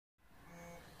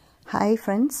Hi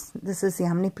friends, this is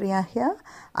Yamini Priya here.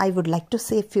 I would like to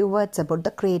say a few words about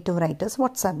the Creative Writers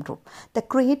WhatsApp group. The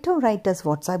Creative Writers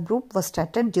WhatsApp group was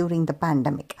started during the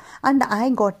pandemic, and I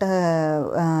got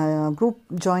a group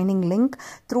joining link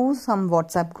through some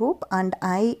WhatsApp group, and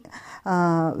I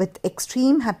with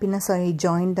extreme happiness I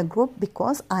joined the group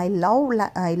because I love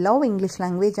English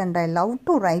language and I love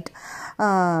to write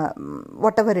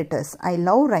whatever it is. I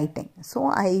love writing, so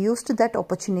I used that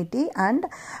opportunity, and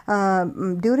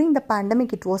during the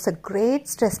pandemic it was a great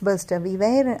stress buster. We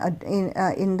were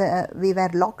we were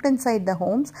locked inside the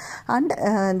homes, and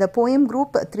the poem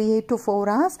group 3 to 4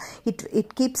 hours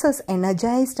it keeps us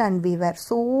energized, and we were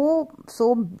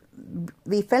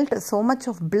we felt so much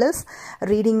of bliss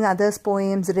reading others'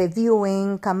 poems,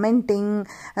 reviewing, commenting,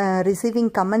 receiving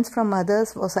comments from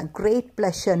others was a great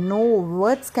pleasure. No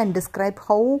words can describe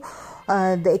how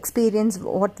the experience,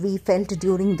 what we felt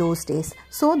during those days.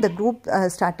 So the group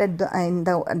started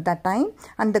at that time,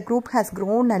 and the group has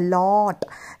grown a lot.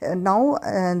 Now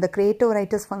the Creative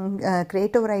Writers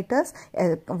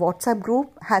WhatsApp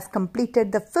group has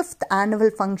completed the 5th annual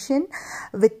function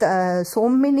with so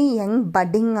many young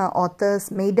budding authors,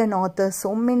 maiden authors,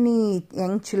 so many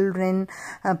young children,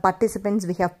 participants.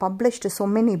 We have published so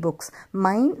many books.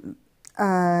 Mine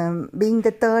being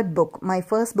the 3rd book. My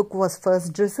first book was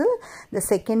First Drizzle, the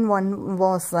second one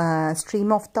was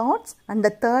Stream of Thoughts, and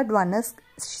the third one is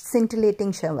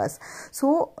Scintillating Showers.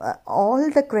 So all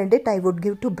the credit I would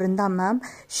give to Brinda ma'am.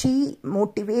 She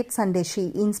motivates and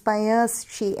she inspires,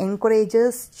 she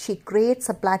encourages, she creates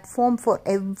a platform for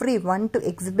everyone to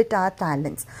exhibit our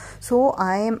talents. So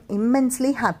I am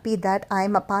immensely happy that I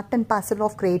am a part and parcel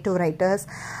of Creative Writers.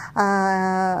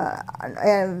 I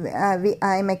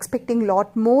am expecting a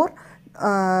lot more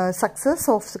success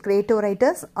of Creative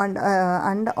Writers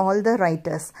and all the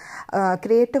writers.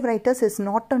 Creative Writers is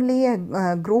not only a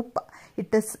group;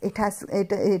 it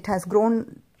has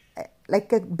grown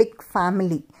like a big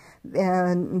family.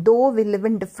 Though we live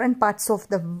in different parts of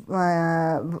the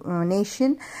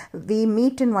nation, we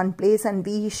meet in one place and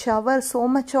we shower so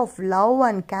much of love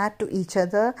and care to each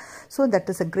other. So that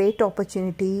is a great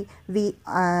opportunity.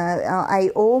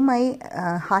 I owe my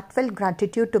heartfelt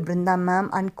gratitude to Brinda ma'am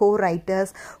and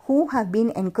co-writers who have been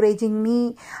encouraging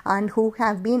me and who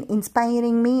have been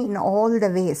inspiring me in all the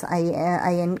ways.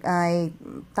 I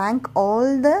thank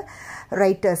all the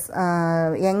writers,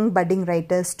 young budding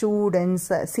writers,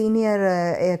 students, senior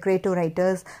creative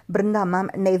writers, Brinda ma'am,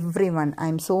 and everyone. I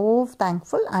am so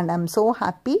thankful and I am so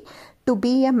happy to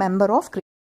be a member of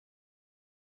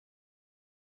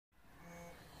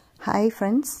Hi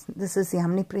friends, this is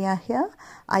Yamini Priya here.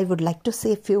 I would like to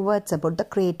say a few words about the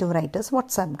Creative Writers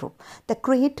WhatsApp group. The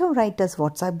Creative Writers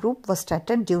WhatsApp group was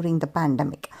started during the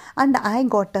pandemic, and I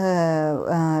got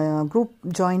a group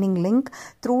joining link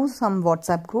through some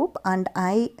WhatsApp group, and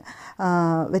I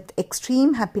with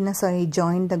extreme happiness I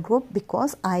joined the group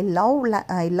because I love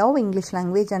English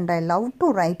language and I love to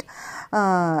write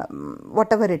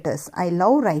whatever it is. I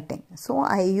love writing, so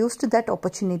I used that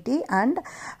opportunity, and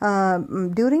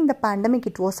during the pandemic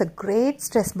it was a great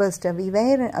stress buster. We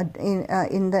were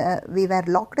we were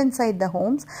locked inside the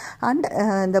homes, and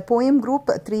the poem group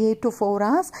 3 to 4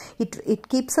 hours it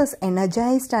keeps us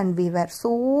energized, and we were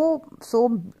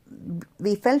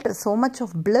we felt so much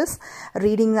of bliss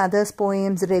reading others'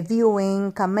 poems,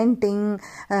 reviewing, commenting,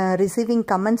 receiving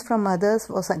comments from others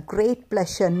was a great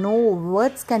pleasure. No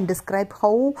words can describe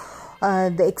how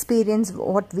the experience,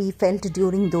 what we felt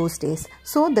during those days.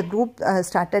 So the group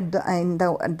started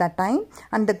at that time,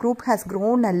 and the group has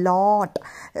grown a lot.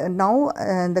 Now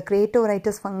the Creative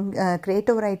Writers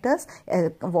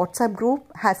WhatsApp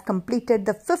group has completed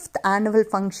the 5th annual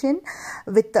function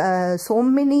with so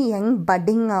many young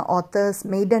budding authors,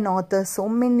 maiden authors, so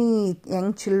many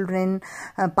young children,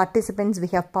 participants. We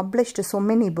have published so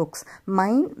many books.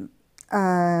 Mine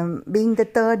being the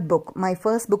 3rd book. My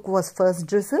first book was First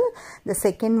Drizzle, the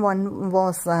second one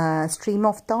was Stream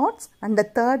of Thoughts, and the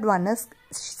third one is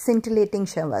Scintillating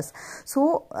Showers.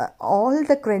 So all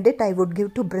the credit I would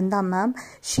give to Brinda ma'am.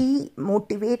 She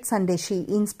motivates and she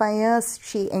inspires,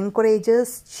 she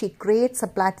encourages, she creates a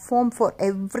platform for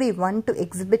everyone to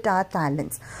exhibit our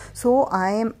talents. So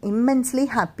I am immensely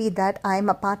happy that I am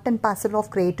a part and parcel of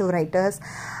Creative Writers.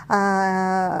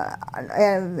 I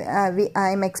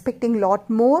am expecting a lot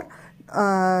more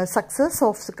success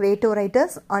of Creative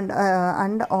Writers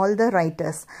and all the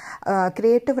writers.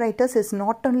 Creative Writers is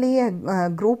not only a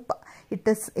group; it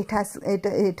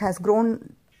has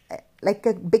grown like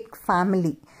a big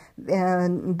family.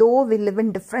 Though we live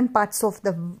in different parts of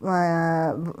the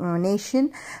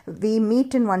nation, we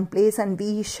meet in one place and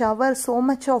we shower so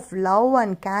much of love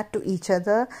and care to each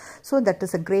other. So that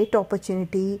is a great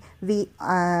opportunity.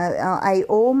 I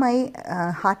owe my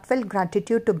heartfelt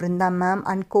gratitude to Brinda ma'am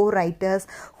and co-writers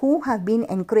who have been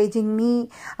encouraging me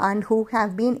and who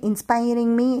have been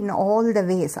inspiring me in all the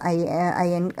ways.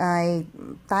 I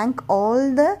thank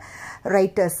all the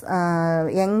writers,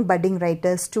 young budding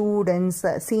writers, students,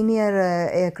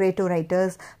 senior creative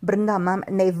writers, Brinda ma'am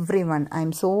and everyone.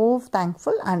 I'm so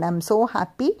thankful and I'm so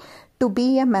happy to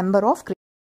be a member of.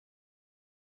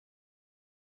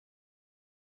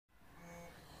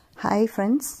 Hi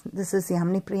friends, this is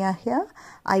Yamini Priya here.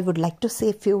 I would like to say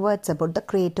a few words about the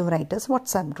Creative Writers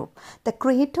WhatsApp group. The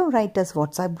Creative Writers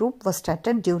WhatsApp group was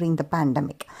started during the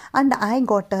pandemic, and I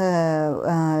got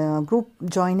a group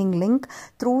joining link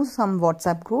through some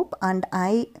WhatsApp group, and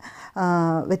I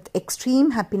with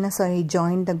extreme happiness I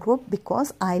joined the group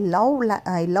because I love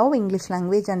English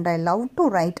language and I love to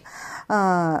write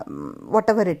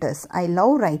whatever it is. I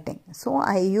love writing. So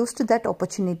I used that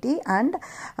opportunity, and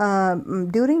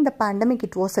during the pandemic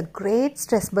it was a great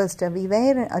stress buster. We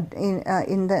were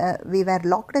we were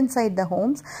locked inside the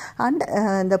homes, and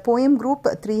the poem group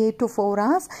 3 to 4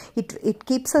 hours, it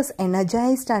keeps us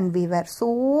energized, and we were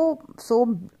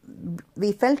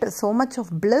we felt so much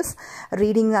of bliss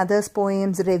reading others'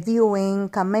 poems, reviewing,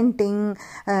 commenting,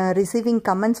 receiving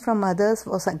comments from others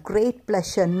was a great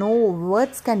pleasure. No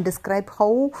words can describe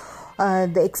how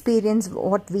the experience,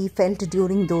 what we felt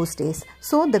during those days.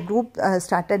 So the group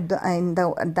started at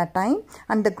that time,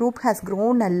 and the group has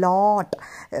grown a lot.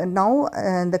 Now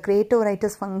the Creative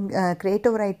Writers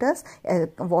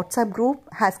WhatsApp group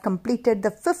has completed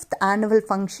the 5th annual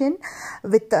function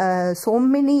with so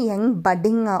many young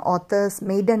budding authors,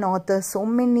 maiden authors, so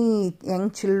many young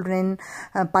children,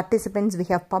 participants. We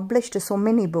have published so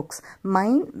many books.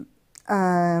 Mine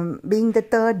being the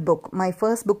 3rd book. My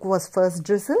first book was First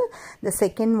Drizzle, the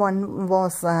second one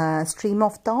was Stream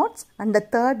of Thoughts, and the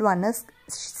third one is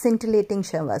Scintillating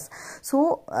Showers.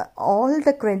 So all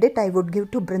the credit I would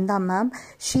give to Brinda ma'am.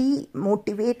 She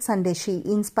motivates and she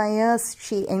inspires,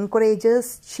 she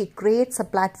encourages, she creates a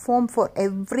platform for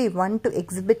everyone to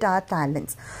exhibit our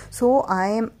talents. So I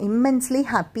am immensely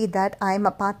happy that I am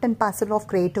a part and parcel of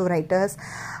Creative Writers.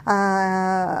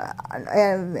 I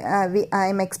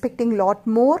am expecting a lot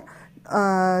more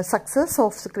success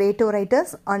of Creative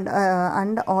Writers and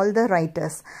all the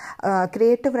writers.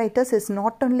 Creative Writers is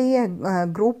not only a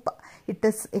group; it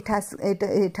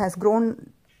has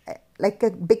grown like a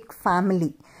big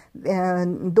family.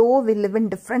 Though we live in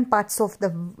different parts of the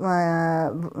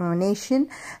nation,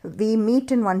 we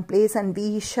meet in one place and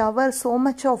we shower so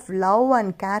much of love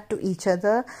and care to each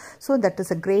other. So that is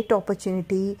a great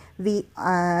opportunity.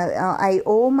 I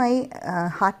owe my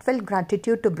heartfelt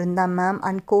gratitude to Brinda ma'am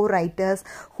and co-writers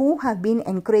who have been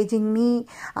encouraging me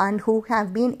and who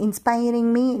have been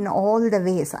inspiring me in all the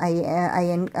ways.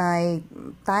 I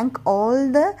thank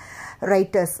all the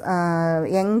writers,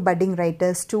 young budding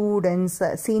writers, students,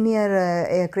 senior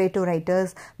creative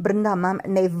writers, Brinda ma'am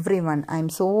and everyone. I'm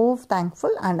so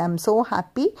thankful and I'm so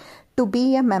happy to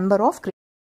be a member of.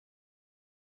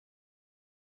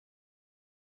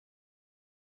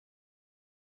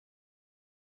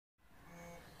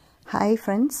 Hi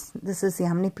friends, this is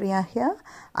Yamini Priya here.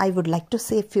 I would like to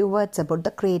say a few words about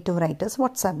the Creative Writers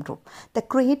WhatsApp group. The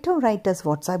Creative Writers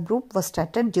WhatsApp group was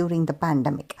started during the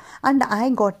pandemic, and I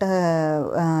got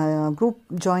a group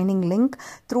joining link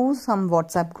through some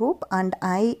WhatsApp group, and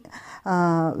I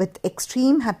with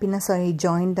extreme happiness I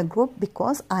joined the group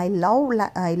because I love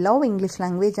English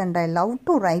language and I love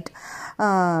to write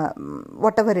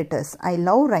whatever it is. I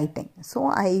love writing. So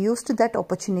I used that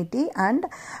opportunity, and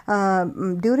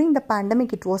during the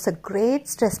pandemic it was a great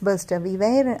stress buster. We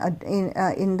were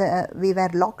we were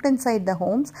locked inside the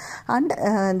homes, and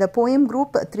the poem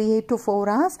group 3 to 4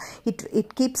 hours,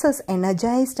 it keeps us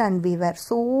energized, and we were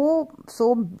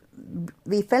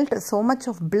we felt so much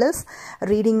of bliss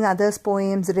reading others'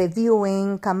 poems,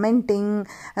 reviewing, commenting,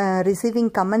 receiving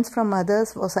comments from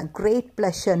others was a great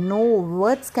pleasure. No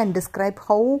words can describe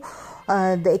how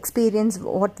the experience,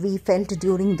 what we felt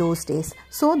during those days.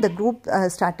 So the group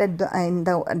started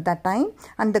at that time,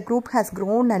 and the group has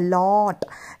grown a lot.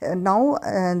 Now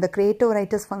the Creative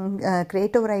Writers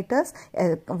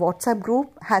WhatsApp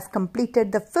group has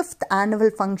completed the 5th annual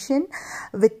function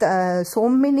with so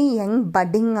many young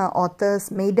budding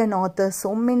authors, maiden authors,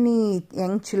 so many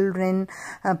young children,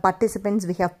 participants.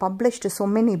 We have published so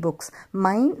many books.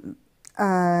 Mine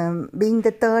being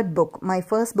the 3rd book. My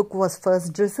first book was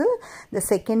First Drizzle, the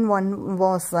second one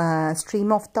was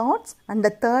Stream of Thoughts, and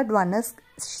the third one is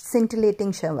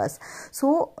scintillating showers.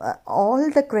 So all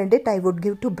the credit I would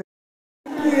give to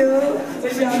Thank you,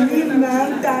 Yamini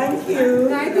ma'am, thank you,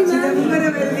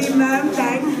 Chidambaram ma'am,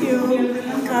 thank you,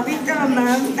 Kavita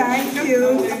ma'am, thank you,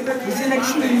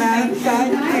 Vijayalakshmi ma'am,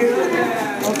 thank you.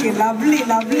 Okay,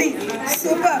 lovely,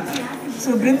 super. So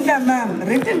Brinda ma'am,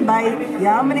 written by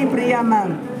Yamini Priya ma'am.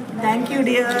 Thank you,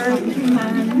 dear. Thank you,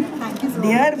 ma'am. Thank you so much.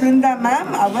 Dear Brinda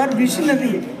ma'am, our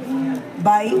visionary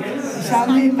by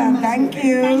Shamli ma'am. Thank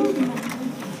you.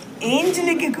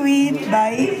 Angelic Queen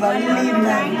by Valli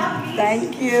ma'am.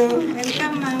 Thank you.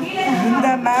 Welcome, ma'am.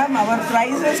 Brinda ma'am, our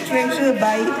priceless treasure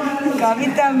by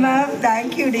Kavita ma'am.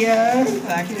 Thank you, dear.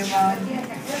 Thank you, ma'am.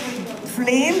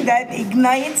 Flame that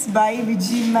ignites by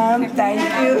Vijay ma'am. Thank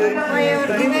you. For your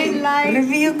divine light.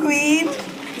 Review Queen.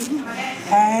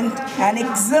 And an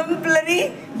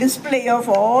exemplary display of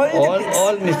all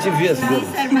mischievous good.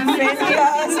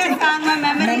 fantastic,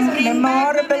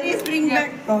 memorable,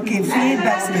 okay,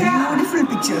 feedbacks, beautiful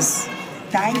pictures.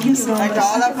 Thank you so much.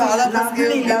 All of us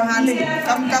give Lovely.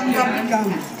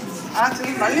 Come.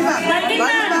 Actually, Valli ma'am.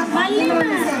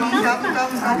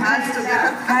 Come.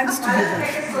 Hands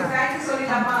together.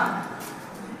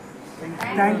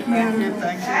 Thank you.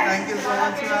 Thank you so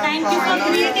much, ma'am. Thank you for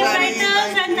creative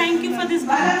writers and thank you for this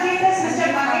book.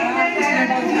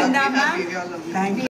 Thank you.